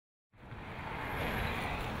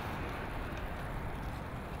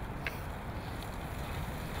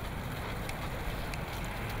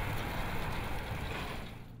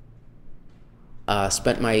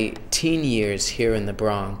Spent my teen years here in the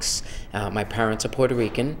Bronx. My parents are Puerto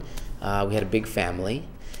Rican. We had a big family.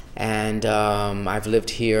 And I've lived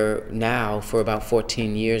here now for about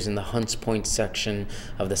 14 years in the Hunts Point section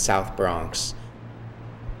of the South Bronx.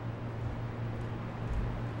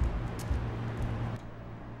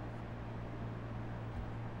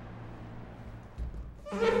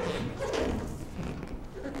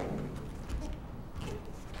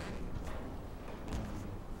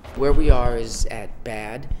 Where we are is at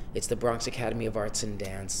BAAD. It's the Bronx Academy of Arts and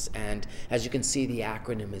Dance, and as you can see, the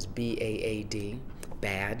acronym is BAAD,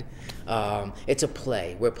 BAAD. It's a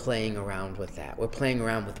play. We're playing around with that. We're playing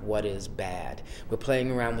around with what is bad. We're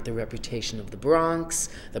playing around with the reputation of the Bronx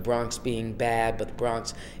being bad, but the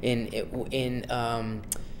Bronx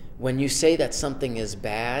when you say that something is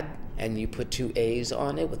bad and you put two A's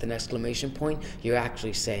on it with an exclamation point, you're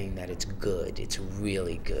actually saying that it's good. It's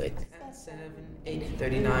really good. 7, 8,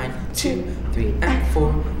 39, 2, 3, and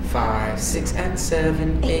 4, 5, 6, and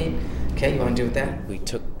 7, 8. Okay, you want to do with that? We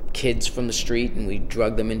took kids from the street and we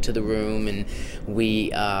drugged them into the room and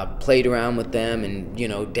we played around with them and, you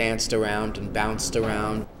know, danced around and bounced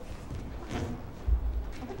around.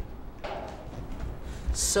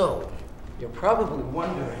 So, you're probably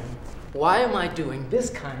wondering, why am I doing this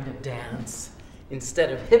kind of dance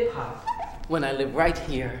instead of hip hop when I live right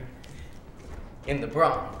here in the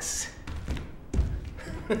Bronx?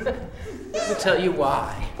 Let me tell you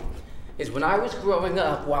why. Is when I was growing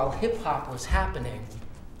up, while hip hop was happening,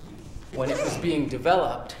 when it was being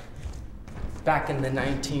developed, back in the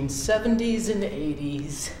 1970s and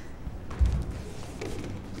 80s,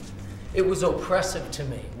 it was oppressive to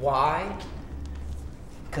me. Why?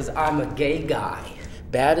 Because I'm a gay guy.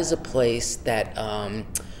 BAAD is a place that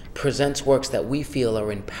presents works that we feel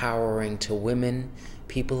are empowering to women,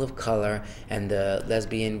 people of color, and the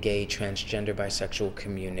lesbian, gay, transgender, bisexual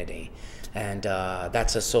community. And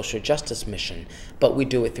that's a social justice mission. But we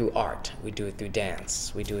do it through art, we do it through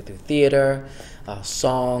dance, we do it through theater,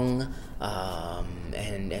 song,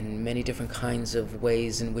 and many different kinds of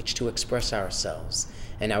ways in which to express ourselves.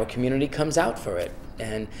 And our community comes out for it.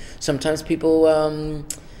 And sometimes people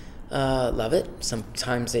love it,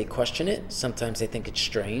 sometimes they question it, sometimes they think it's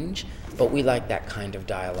strange, but we like that kind of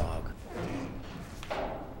dialogue.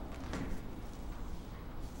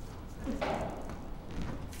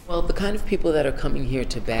 Well, the kind of people that are coming here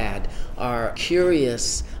to BAAD are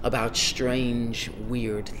curious about strange,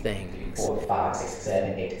 weird things. 4, 5, 6,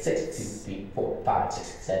 7, 8, 6, 2, 3, 4, 5, 6,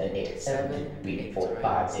 7, 8, 7, 3, 4,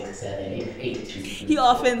 5, 6, 7, 8, 8, 2, 3. He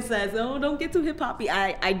often says, "Oh, don't get too hip-hoppy."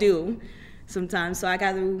 I do sometimes, so I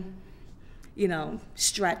got to, you know,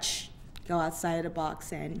 stretch, go outside of the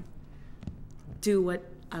box and do what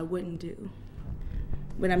I wouldn't do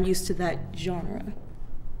when I'm used to that genre.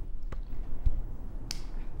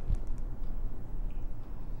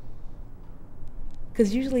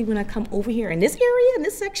 Because usually when I come over here in this area, in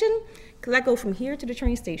this section, because I go from here to the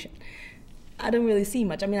train station, I don't really see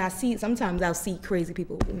much. I mean, sometimes I'll see crazy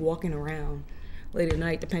people walking around late at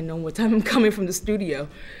night, depending on what time I'm coming from the studio.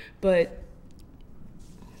 But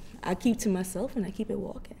I keep to myself and I keep it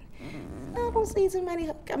walking. I don't see too many.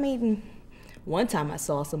 I mean, one time I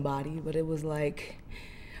saw somebody, but it was like,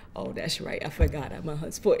 oh, that's right, I forgot I'm a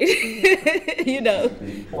Hunts Point. You know.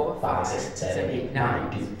 3, 4, 5, 6, 7, 8,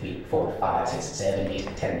 9, 2, 3, 4, 5, 6, 7,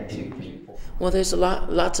 8, 10, 2, 3, 4. Well, there's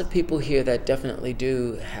lots of people here that definitely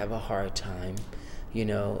do have a hard time, you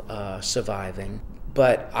know, surviving.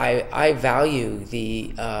 But I value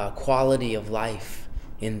the quality of life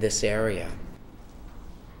in this area.